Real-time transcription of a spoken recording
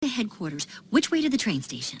headquarters. Which way to the train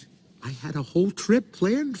station? I had a whole trip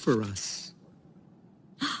planned for us.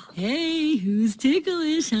 Hey, who's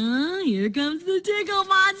ticklish, huh? Here comes the tickle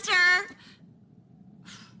monster.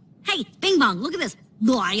 Hey, Bing Bong, look at this.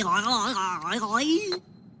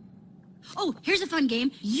 Oh, here's a fun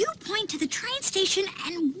game. You point to the train station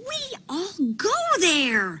and we all go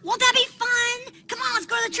there. Won't that be fun? Come on, let's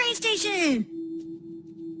go to the train station.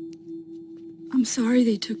 I'm sorry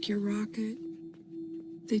they took your rocket.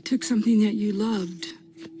 They took something that you loved.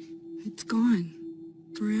 It's gone.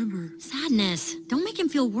 Forever. Sadness. Don't make him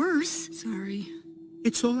feel worse. Sorry.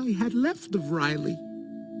 It's all I had left of Riley.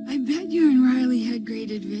 I bet you and Riley had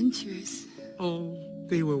great adventures. Oh,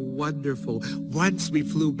 they were wonderful. Once we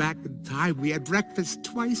flew back in time, we had breakfast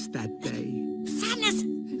twice that day. Sadness.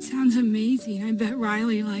 It sounds amazing. I bet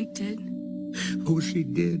Riley liked it. Oh, she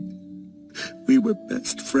did. We were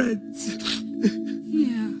best friends.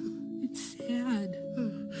 Yeah, it's sad.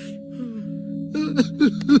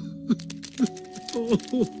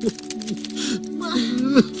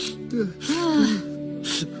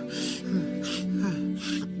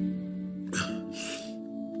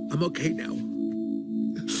 I'm okay now.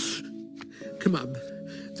 Come on.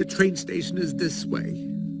 The train station is this way.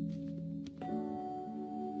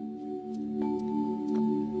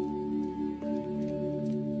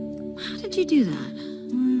 How did you do that? I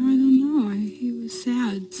don't know. He was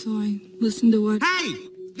sad, so I listened to what... Hey!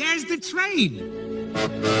 There's the train!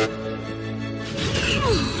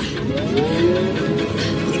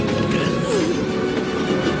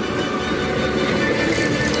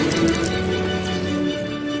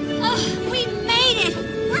 We made it!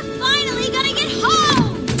 We're finally gonna get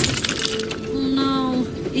home! Oh no,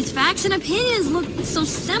 these facts and opinions look so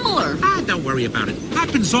similar. Don't worry about it.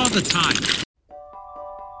 Happens all the time.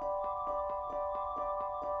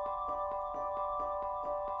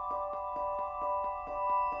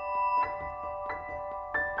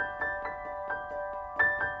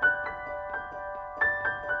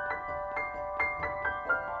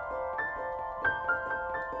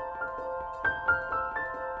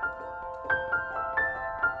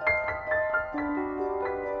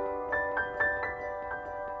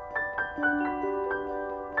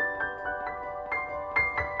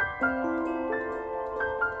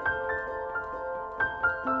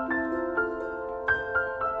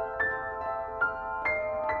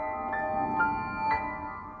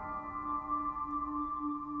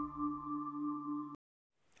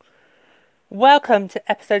 Welcome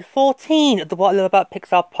to episode 14 of the What I Love About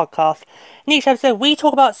Pixar podcast. In each episode, we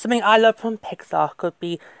talk about something I love from Pixar. Could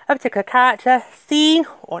be a particular character, scene,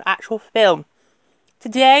 or an actual film.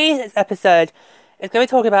 Today's episode is going to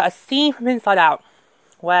be talking about a scene from Inside Out,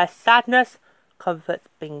 where sadness comforts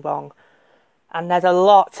Bing Bong. And there's a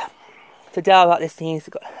lot to delve about this scene.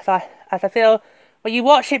 As I feel, when you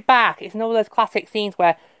watch it back, it's one of those classic scenes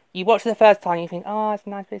where you watch it the first time and you think, oh, it's a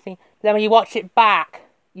nice bit of scene. But then when you watch it back,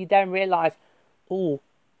 you then realise, oh,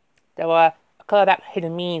 there were a couple of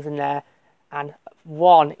hidden meanings in there, and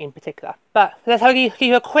one in particular. But let's give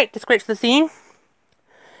you a quick description of the scene.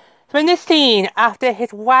 So in this scene, after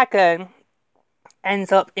his wagon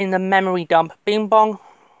ends up in the memory dump, Bing Bong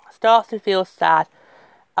starts to feel sad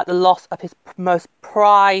at the loss of his most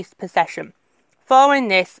prized possession. Following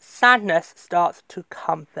this, sadness starts to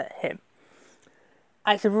comfort him.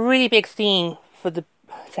 And it's a really big scene to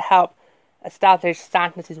help establish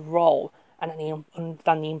sadness's role and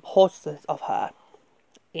understand the importance of her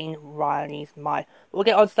in Riley's mind. But we'll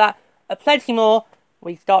get on to that plenty more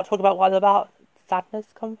when we start talking about what about sadness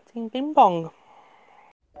comforting Bing Bong.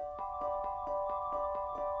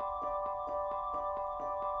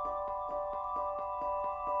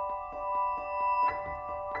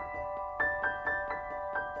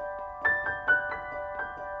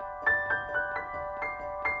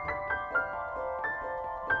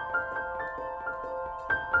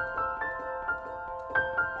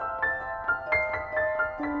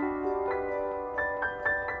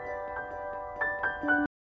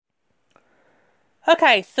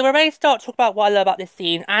 Okay, so we're ready to start talking about what I love about this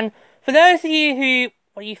scene. And for those of you who,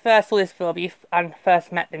 when you first saw this film and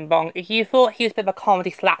first met Bing Bong, if you thought he was a bit of a comedy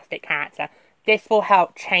slapstick character, this will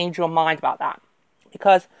help change your mind about that.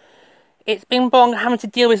 Because it's Bing Bong having to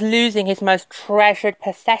deal with losing his most treasured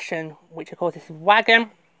possession, which of course is his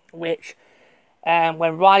wagon, which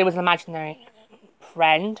when Riley was an imaginary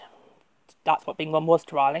friend, that's what Bing Bong was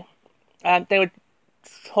to Riley, they would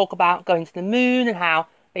talk about going to the moon and how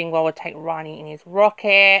Bing Bong would take Riley in his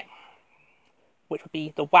rocket, which would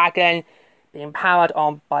be the wagon being powered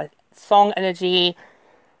on by song energy.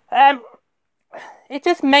 It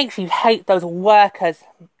just makes you hate those workers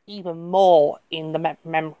even more in the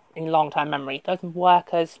in long-term memory. Those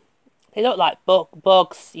workers They look like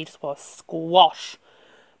bugs you just want to squash.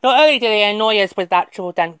 Not only do they annoy us with that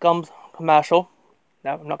Triple Dent Gums commercial.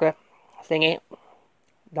 No, I'm not going to sing it.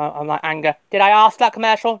 No, I'm like anger. Did I ask that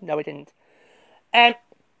commercial? No, we didn't. They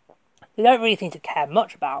don't really seem to care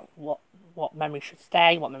much about what memory should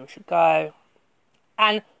stay, what memory should go.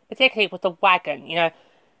 And particularly with the wagon, you know,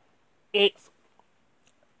 it's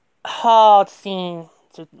a hard scene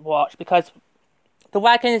to watch because the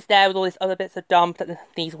wagon is there with all these other bits of dump that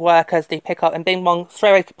these workers, they pick up, and Bing Bong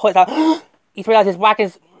straight away points out, he realises his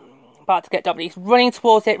wagon's about to get dumped. He's running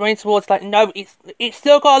towards it, like, no, it's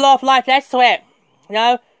still got a lot of life left to it, you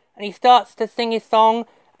know? And he starts to sing his song,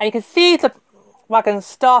 and you can see the wagon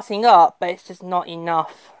starting up, but it's just not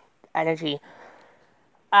enough energy.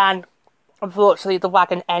 And unfortunately, the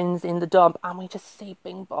wagon ends in the dump, and we just see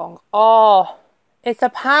Bing Bong. Oh, it's a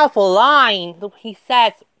powerful line. He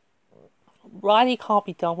says, Riley can't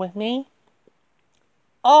be done with me.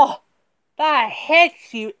 Oh, that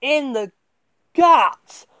hits you in the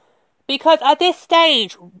gut. Because at this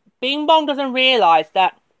stage, Bing Bong doesn't realise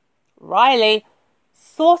that Riley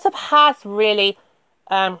sort of has really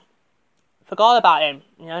forgot about him.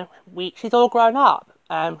 You know, she's all grown up.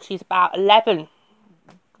 She's about 11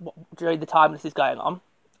 during the time this is going on.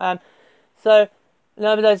 So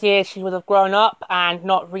over those years, she would have grown up and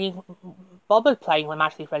not really bothered playing with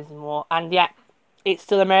Magic Friends anymore. And yet, it's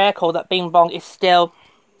still a miracle that Bing Bong is still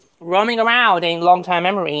roaming around in long-term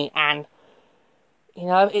memory. And, you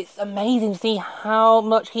know, it's amazing to see how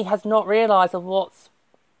much he has not realised of what's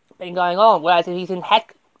been going on. Whereas if he's in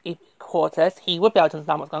headquarters, he would be able to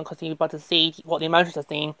understand what's going on because he would be able to see what the emotions are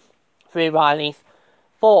seen through Riley's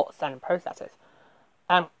thoughts and processes.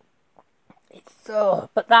 But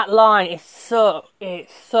that line it so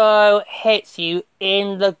hits you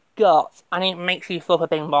in the gut, and it makes you feel for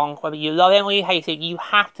Bing Bong, whether you love him or you hate him. You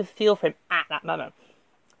have to feel for him at that moment,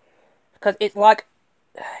 because it's like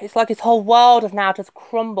his whole world has now just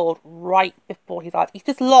crumbled right before his eyes. He's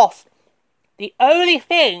just lost the only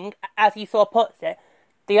thing, as he sort of puts it,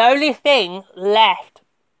 the only thing left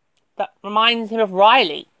that reminds him of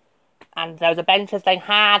Riley. And there was adventures they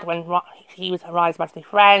had when he was Riley's imaginary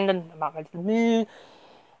friend and about going to the moon.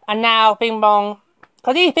 And now Bing Bong,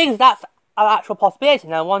 because he thinks that's an actual possibility.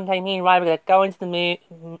 You know, one day me and Riley are going to go into the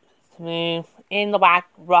moon in the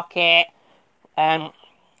rocket,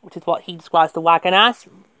 which is what he describes the wagon as.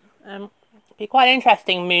 It'd be quite an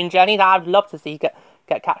interesting moon journey that I'd love to see get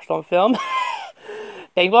captured on film.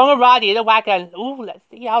 Bing Bong and Riley in the wagon. Ooh, let's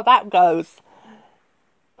see how that goes.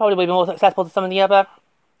 Probably will be more successful than some of the other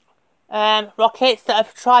rockets that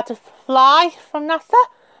have tried to fly from NASA.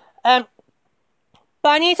 But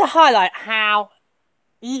I need to highlight how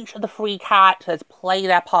each of the three characters play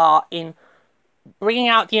their part in bringing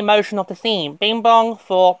out the emotion of the scene. Bing Bong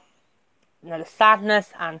for, you know, the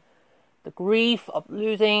sadness and the grief of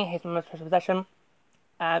losing his most precious possession.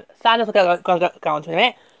 Sadness we'll go on to in a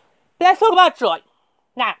minute. But let's talk about joy.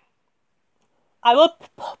 Now, I will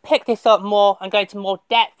pick this up more and go into more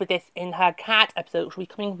depth with this in her cat episode, which will be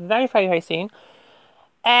coming very, very, very soon.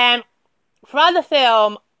 Throughout the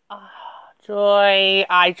film, Joy,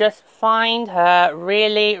 I just find her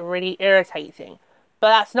really, really irritating. But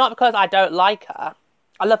that's not because I don't like her.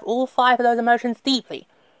 I love all 5 of those emotions deeply.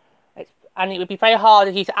 And it would be very hard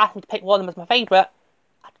if you to ask me to pick one of them as my favourite.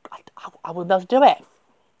 I wouldn't be able to do it.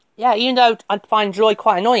 Yeah, even though I find Joy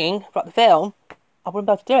quite annoying throughout the film, I wouldn't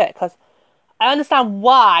be able to do it because I understand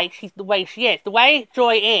why she's the way she is. The way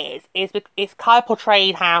Joy is it's kind of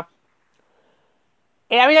portrayed how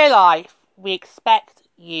in everyday life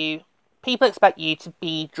people expect you to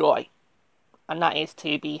be Joy. And that is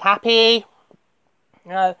to be happy,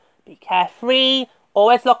 you know, be carefree,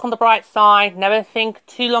 always look on the bright side, never think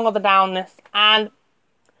too long of the downness. And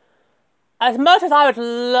as much as I would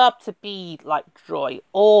love to be like Joy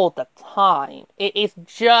all the time, it is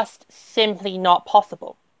just simply not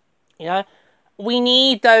possible. You know? We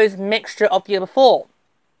need those mixture of the other 4.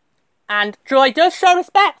 And Joy does show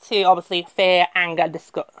respect to, obviously, fear, anger,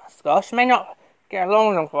 disgust. She may not get along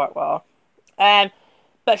with them quite well.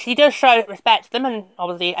 But she does show respect to them and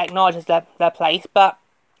obviously acknowledges their place. But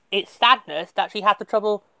it's sadness that she has the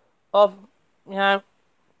trouble of, you know,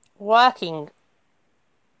 working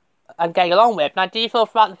and getting along with. And I do feel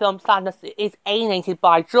throughout the film sadness is alienated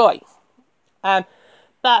by Joy.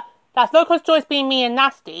 But that's not because Joy's being mean and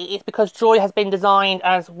nasty, it's because Joy has been designed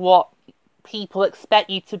as what people expect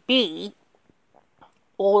you to be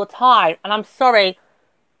all the time. And I'm sorry,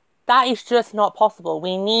 that is just not possible.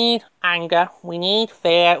 We need anger, we need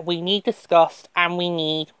fear, we need disgust, and we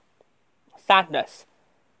need sadness.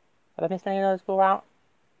 Have I missed any of those all out?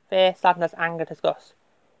 Fear, sadness, anger, disgust.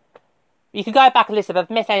 You can go back and listen, but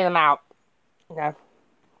if I've missed any of them out, you know,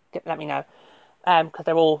 let me know. Because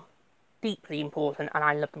they're all deeply important, and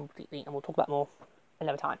I love them deeply, and we'll talk about more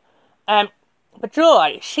another time. But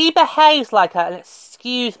Joy, she behaves like and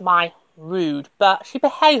excuse my rude, but she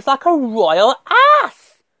behaves like a royal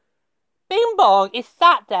ass. Bing Bong is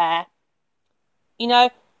sat there, you know,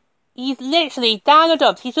 he's literally down the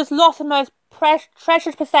dumps. He's just lost the most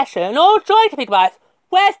treasured possession, and all Joy can think about is,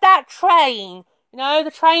 where's that train? You know,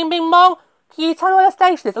 the train, Bing Bong. Can you tell me where the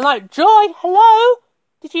station is? I'm like, Joy, hello?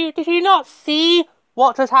 Did you not see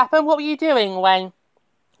what just happened? What were you doing when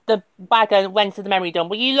the wagon went to the memory dump?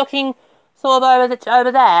 Were you looking sort of over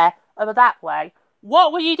there, over that way?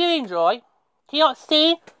 What were you doing, Joy? Can you not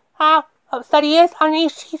see how upset he is?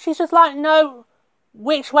 And she's just like, no,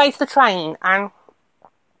 which way's the train? And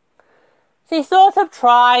she sort of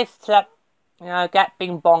tries to, you know, get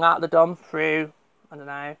Bing Bong out of the dump through, I don't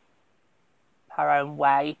know, her own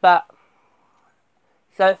way. But,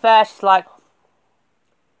 so at first she's like,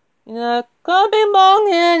 you know, come on, Bing Bong,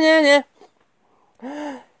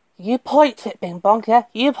 yeah. You point to it, Bing Bong, yeah?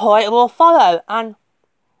 You point, it will follow. And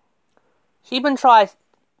she even tries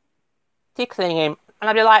tickling him. And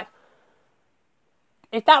I'd be like,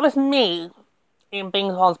 if that was me in Bing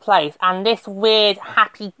Bong's place, and this weird,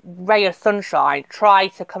 happy ray of sunshine tried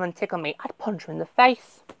to come and tickle me, I'd punch her in the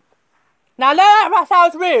face. Now, I know that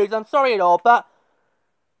sounds rude, I'm sorry at all, but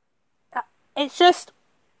it's just,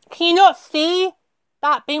 can you not see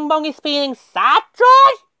that Bing Bong is feeling sad,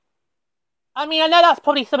 Joy? I mean, I know that's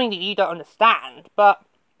probably something that you don't understand, but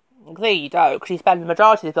clearly you don't, because you spend the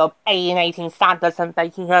majority of the film alienating sadness and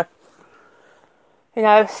making her, you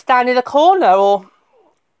know, stand in a corner or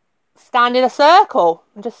stand in a circle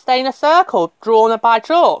and just stay in a circle drawn by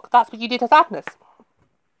chalk. That's what you do to sadness.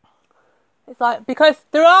 It's like, because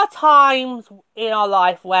there are times in our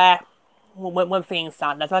life where we're feeling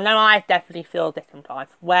sadness. I know I definitely feel this sometimes,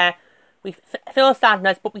 where we feel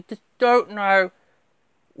sadness, but we just don't know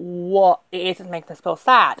what it is that makes us feel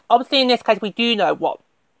sad. Obviously, in this case, we do know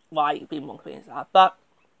why Bing Bong's feeling sad, but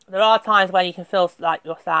there are times when you can feel like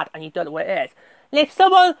you're sad and you don't know what it is. And if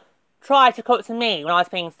someone tried to come up to me when I was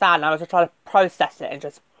feeling sad and I was just trying to process it and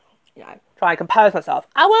just, you know, try and compose myself,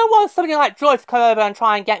 I wouldn't want somebody like Joy to come over and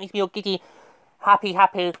try and get me to be all giddy, happy,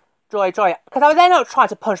 joy, because I was then not trying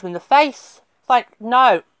to punch him in the face. It's like,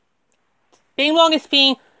 no. Bing Bong is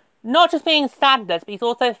feeling, not just feeling sadness, but he's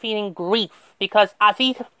also feeling grief, because as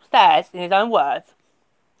he says in his own words,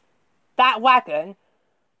 that wagon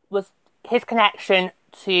was his connection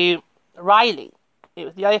to Riley. It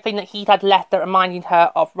was the only thing that he had left that reminded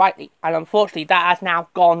her of Riley. And unfortunately, that has now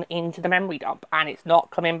gone into the memory dump. And it's not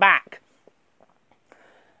coming back.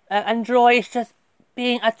 And Joy is just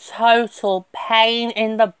being a total pain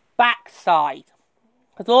in the backside.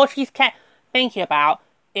 Because all she's kept thinking about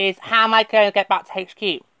is, how am I going to get back to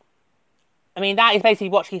HQ? I mean, that is basically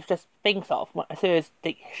what she just thinks of as soon as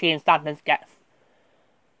she and Sadness get,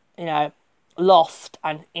 you know, lost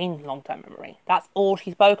and in long-term memory. That's all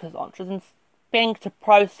she's focused on. She doesn't think to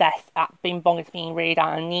process that Bing Bong is being really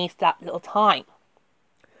down and needs that little time.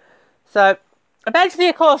 So, eventually,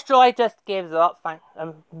 of course, Joy just gives up,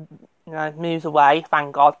 moves away,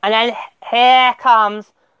 thank God. And then here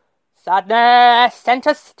comes Sadness,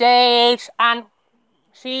 centre stage, and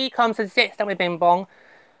she comes and sits down with Bing Bong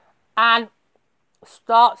and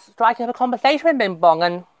starts striking up a conversation with Bing Bong,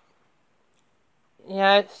 and, you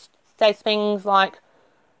know, says things like,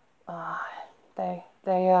 they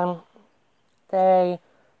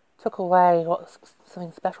took away what's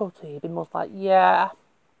something special to you. Bing Bong's like, yeah,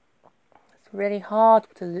 it's really hard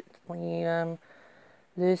when you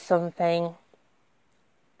lose something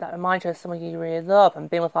that reminds you of someone you really love. And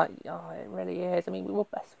Bing was like, oh, it really is. I mean, we were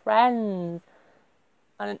best friends.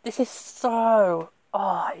 And this is so,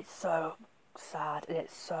 it's so sad, and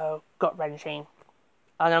it's so gut-wrenching.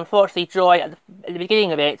 And unfortunately, Joy, at the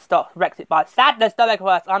beginning of it, wrecks it by sadness, don't make it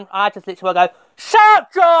worse. I just literally will go, shut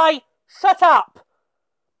up, Joy! Shut up!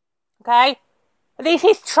 Okay? At least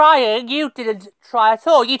he's trying. You didn't try at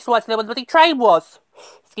all. You just wanted to know what the bloody train was.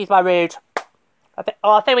 Excuse my rude.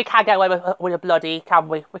 I think we can get away with a bloody, can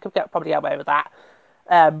we? We could probably get away with that.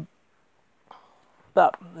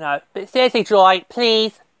 But, no. But seriously, Joy,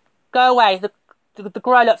 please, go away. The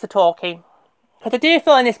grown-ups are talking. Because I do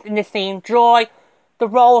feel in this scene, Joy, the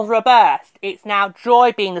roles reversed. It's now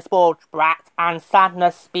Joy being the spoiled brat and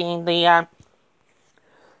Sadness being the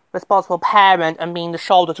responsible parent and being the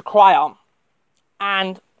shoulder to cry on.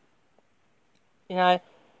 And, you know,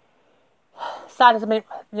 Sadness and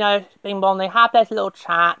Bing Bong, they have this little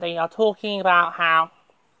chat. They are talking about how,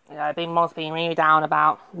 you know, Bing Bong's being really down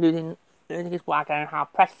about losing losing his wagon and how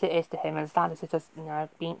precious it is to him, and Sadness is just,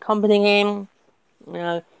 being accompanying him,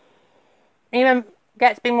 even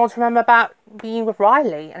gets Bing Bong to remember about being with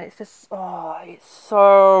Riley, and it's just, it's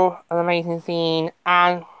so an amazing scene,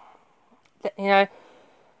 and,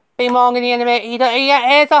 Bing Bong in the end of it, he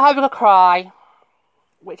is having a cry,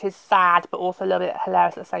 which is sad, but also a little bit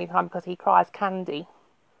hilarious at the same time, because he cries candy,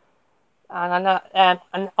 and I know,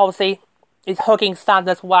 and obviously, he's hugging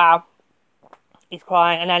Sadness while he's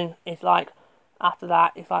crying, and then it's like, after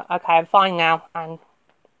that, it's like, okay, I'm fine now, and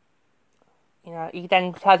he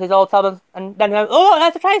then tells his old self, and then goes, oh,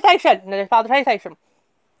 there's a train station! And then they found the train station.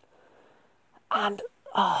 And,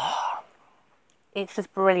 it's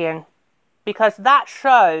just brilliant. Because that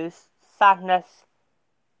shows Sadness,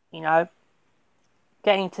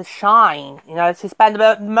 getting to shine. She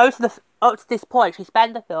spent most of up to this point, she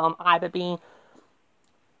spent the film either being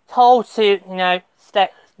told to,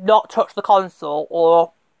 not touch the console,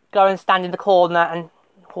 or go and stand in the corner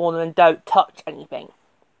and don't touch anything.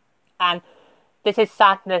 And this is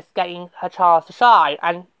Sadness getting her chance to shine,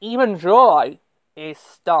 and even Joy is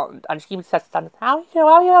stunned, and she even says to Sadness, how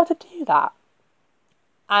are you able to do that?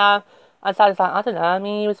 And Sadness like, I don't know,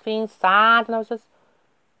 he was feeling sad, and I was just,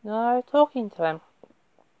 talking to him.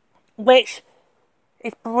 Which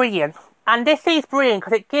is brilliant. And this is brilliant,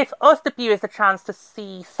 because it gives us, the viewers, the chance to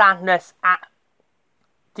see Sadness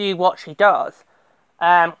do what she does.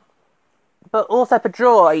 But also for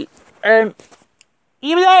Joy,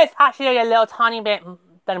 even though it's actually a little tiny bit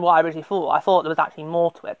than what I originally thought, I thought there was actually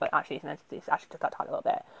more to it, but actually it's actually just that tiny little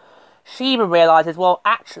bit. She even realises, well,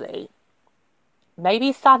 actually,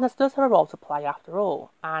 maybe Sadness does have a role to play after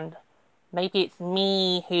all, and maybe it's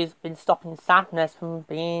me who's been stopping Sadness from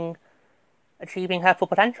achieving her full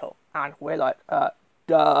potential. And we're like,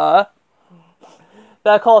 duh.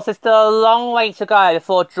 But of course, there's still a long way to go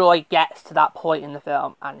before Joy gets to that point in the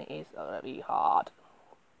film, and it is going to be hard.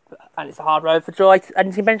 And it's a hard road for Joy,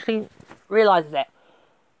 and she eventually realises it.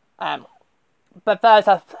 But those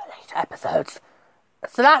are later episodes.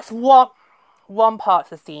 So that's one part of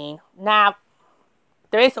the scene. Now,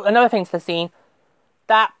 there is another thing to the scene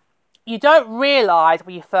that you don't realise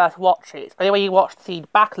when you first watch it. It's only when you watch the scene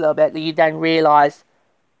back a little bit that you then realise,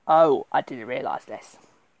 oh, I didn't realise this.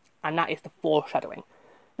 And that is the foreshadowing.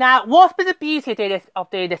 Now, what's been the beauty of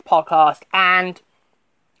doing this podcast, and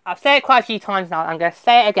I've said it quite a few times now, I'm going to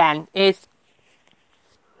say it again, is,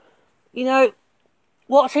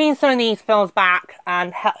 watching some of these films back,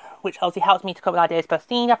 and which obviously helps me to come up with ideas for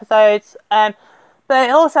scene episodes, but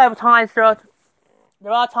also at times, there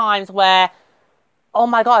are times where, oh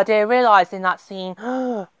my god, I didn't realise in that scene,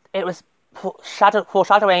 it was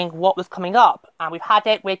foreshadowing what was coming up, and we've had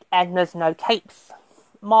it with Edna's No Capes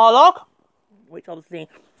monologue, which obviously,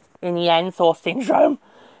 in the end, saw Syndrome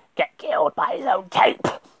get killed by his own cape.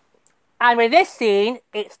 And with this scene,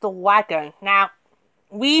 it's the wagon. Now,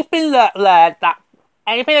 we've been learned that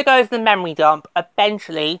anything that goes in the memory dump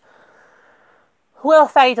eventually will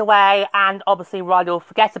fade away, and obviously Riley will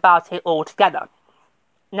forget about it altogether.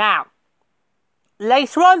 Now,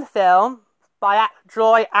 later on in the film,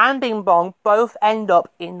 Joy and Bing Bong both end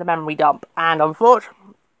up in the memory dump, and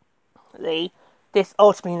unfortunately, this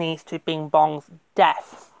ultimately leads to Bing Bong's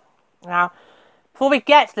death. Now, before we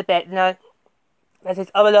get to the bit, there's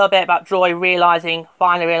this other little bit about Joy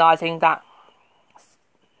finally realising that,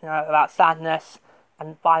 about Sadness,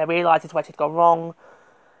 and finally realises where she's gone wrong.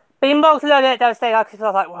 Bing Bong's a little bit devastated, because she's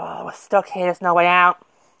like, whoa, we're stuck here, there's no way out.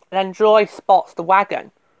 And then Joy spots the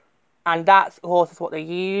wagon, and that's, of course, what they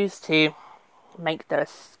use to make their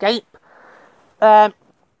escape. Try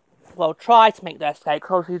to make their escape,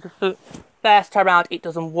 because the first time around it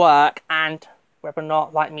doesn't work, and whether or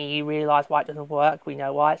not, like me, you realise why it doesn't work, we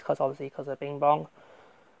know why. It's because of Bing Bong.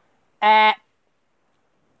 And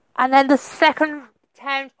then the second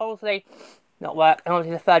attempt, obviously, not work, and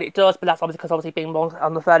obviously the third it does, but that's obviously because Bing Bong,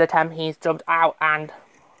 on the third attempt, he's jumped out, and,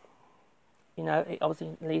 it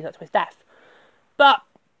obviously leads up to his death. But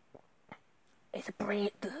it's a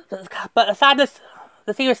brilliant, but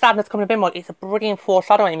the scene of Sadness coming to Bing Bong, it's a brilliant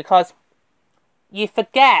foreshadowing, because you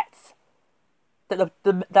forget that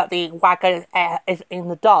the wagon is in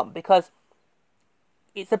the dump, because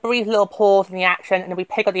it's a brief little pause in the action, and then we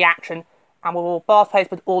pick up the action, and we're fast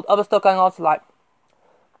paced with all the other stuff going on, so like,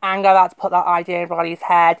 Ango about to put that idea in Riley's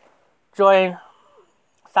head, join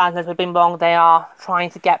Sadness with Bing Bong, they are trying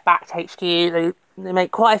to get back to HQ, they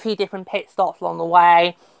make quite a few different pit stops along the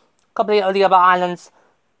way, a couple of the other islands,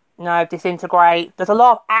 disintegrate, there's a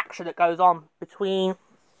lot of action that goes on between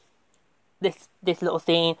this little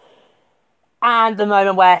scene, and the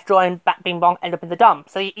moment where Joy and Bing Bong end up in the dump.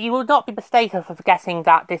 So you will not be mistaken for forgetting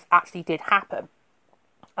that this actually did happen.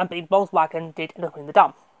 and Bing Bong's wagon did end up in the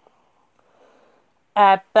dump.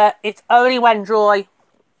 But it's only when Joy,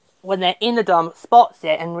 when they're in the dump, spots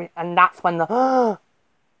it, and that's when the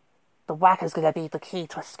wagon's going to be the key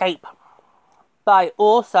to escape. But it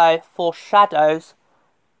also foreshadows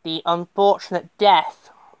the unfortunate death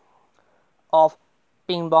of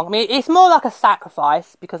Bing Bong. I mean, it's more like a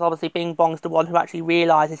sacrifice, because obviously Bing Bong's the one who actually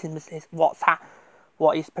realises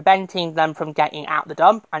what is preventing them from getting out the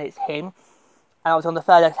dump, and it's him. And obviously on the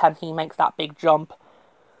third attempt he makes that big jump,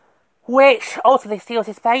 which ultimately seals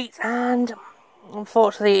his fate. And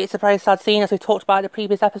unfortunately it's a very sad scene, as we talked about in the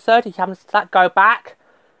previous episode. You have to go back,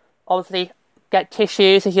 obviously get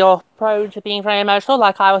tissues if you're prone to being very emotional,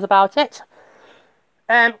 like I was about it.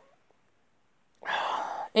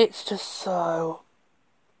 It's just so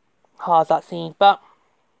hard, that scene. But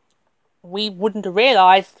we wouldn't have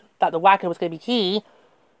realised that the wagon was going to be key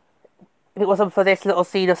if it wasn't for this little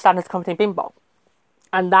seed of Sanders comforting Bing Bong.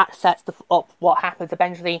 And that sets up what happens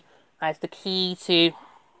eventually as the key to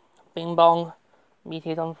Bing Bong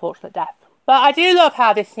meeting his unfortunate death. But I do love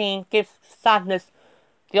how this scene gives Sanders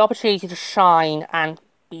the opportunity to shine and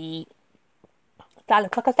be...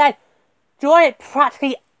 Like I said, Joy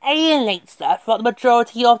practically alienates her throughout the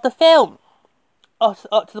majority of the film, up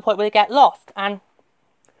to the point where they get lost. And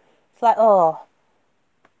it's like, oh,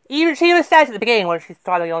 even she even says at the beginning when she's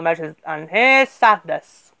trying all emotions, and here's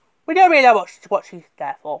Sadness. We don't really know what she's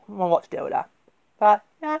there for, or what to do with her. But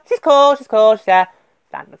yeah, she's cool, she's there.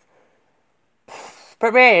 Sadness.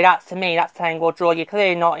 But really, that's saying, well, Joy, you're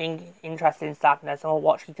clearly not interested in Sadness or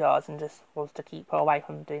what she does, and just wants to keep her away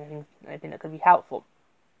from doing anything that could be helpful,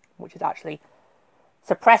 which is actually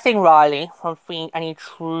suppressing Riley from feeling any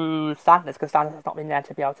true sadness, because Sadness has not been there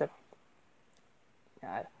to be able to,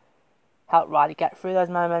 help Riley get through those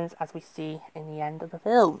moments, as we see in the end of the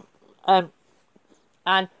film.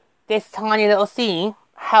 And this tiny little scene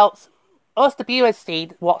helps us, the viewers, see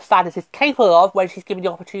what Sadness is capable of when she's given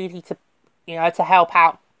the opportunity to, to help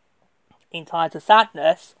out in times of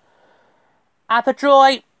sadness. And for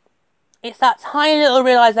Joy, it's that tiny little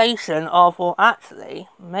realisation of, well, actually,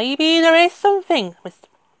 maybe there is something.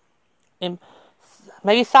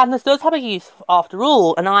 Maybe sadness does have a use after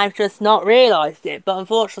all, and I've just not realised it. But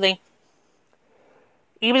unfortunately,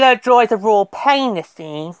 even though Joy's a raw pain in this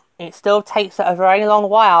scene, it still takes her a very long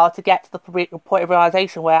while to get to the point of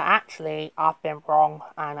realisation where actually I've been wrong,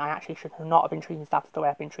 and I actually should not have been treating Sadness the way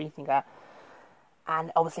I've been treating her.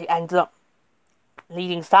 And obviously ends up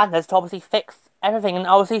leading Sadness to obviously fix everything, and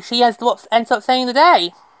obviously she ends up saving the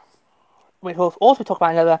day, which we'll also talk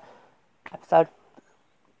about in another episode.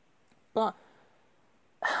 But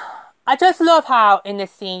I just love how in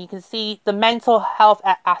this scene you can see the mental health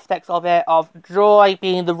aspects of it, of Joy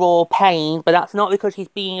being the raw pain, but that's not because she's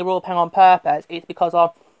being a raw pain on purpose. It's because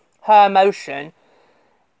of her emotion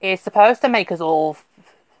is supposed to make us all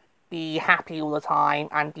be happy all the time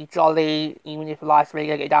and be jolly, even if life's really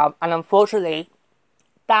going to get down. And unfortunately,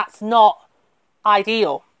 that's not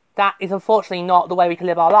ideal. That is unfortunately not the way we can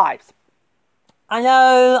live our lives. I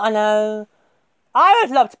know. I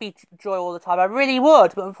would love to be Joy all the time. I really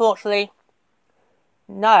would. But unfortunately,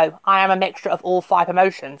 no. I am a mixture of all 5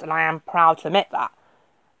 emotions, and I am proud to admit that.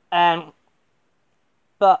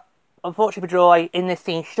 But unfortunately for Joy, in this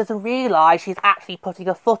scene, she doesn't realise she's actually putting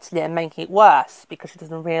her foot in it and making it worse, because she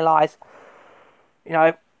doesn't realise,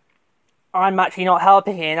 I'm actually not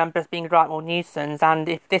helping here, and I'm just being a right more nuisance. And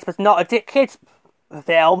if this was not a kids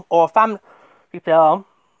film or a family film,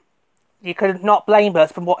 you could not blame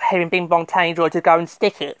us from hearing Bing Bong telling Joy to go and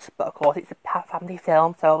stick it. But of course, it's a family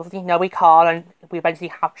film, so obviously, we can't, and we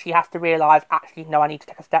eventually she has to realise, actually, no, I need to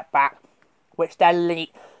take a step back, which then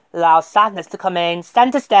allows Sadness to come in,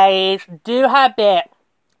 centre stage, do her bit,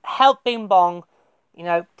 help Bing Bong,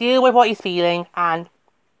 deal with what he's feeling, and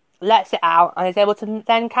lets it out, and is able to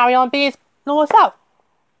then carry on being his normal self.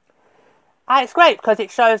 And it's great, because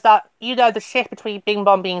it shows that, the shift between Bing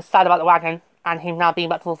Bong being sad about the wagon and him now being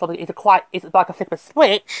back to something is like a flip of a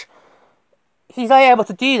switch. He's only able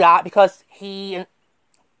to do that because he's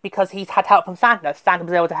had help from Sanders. Sanders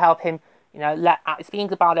was able to help him, let out his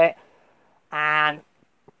feelings about it and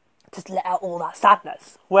just let out all that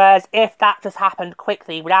sadness. Whereas if that just happened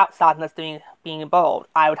quickly without Sadness being involved,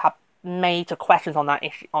 I would have major questions on that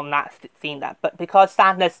issue, on that scene there. But because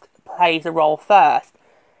Sadness plays a role first,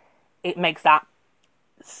 it makes that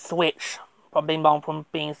switch from Bing Bong from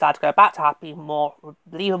being sad to go back to happy more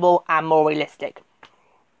believable and more realistic.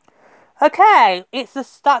 Okay,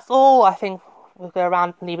 that's all. I think we'll go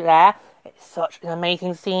around and leave it there. It's such an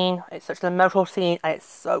amazing scene. It's such an emotional scene, and it's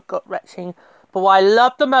so gut-wrenching. But what I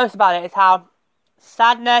love the most about it is how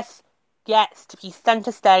Sadness gets to be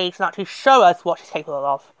centre stage and actually show us what she's capable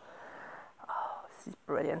of. Oh, this is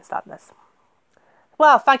brilliant sadness.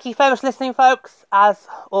 Well, thank you very much for listening, folks, as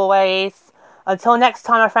always. Until next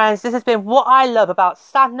time, my friends, this has been What I Love About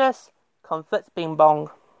Sadness, Comforts Bing Bong.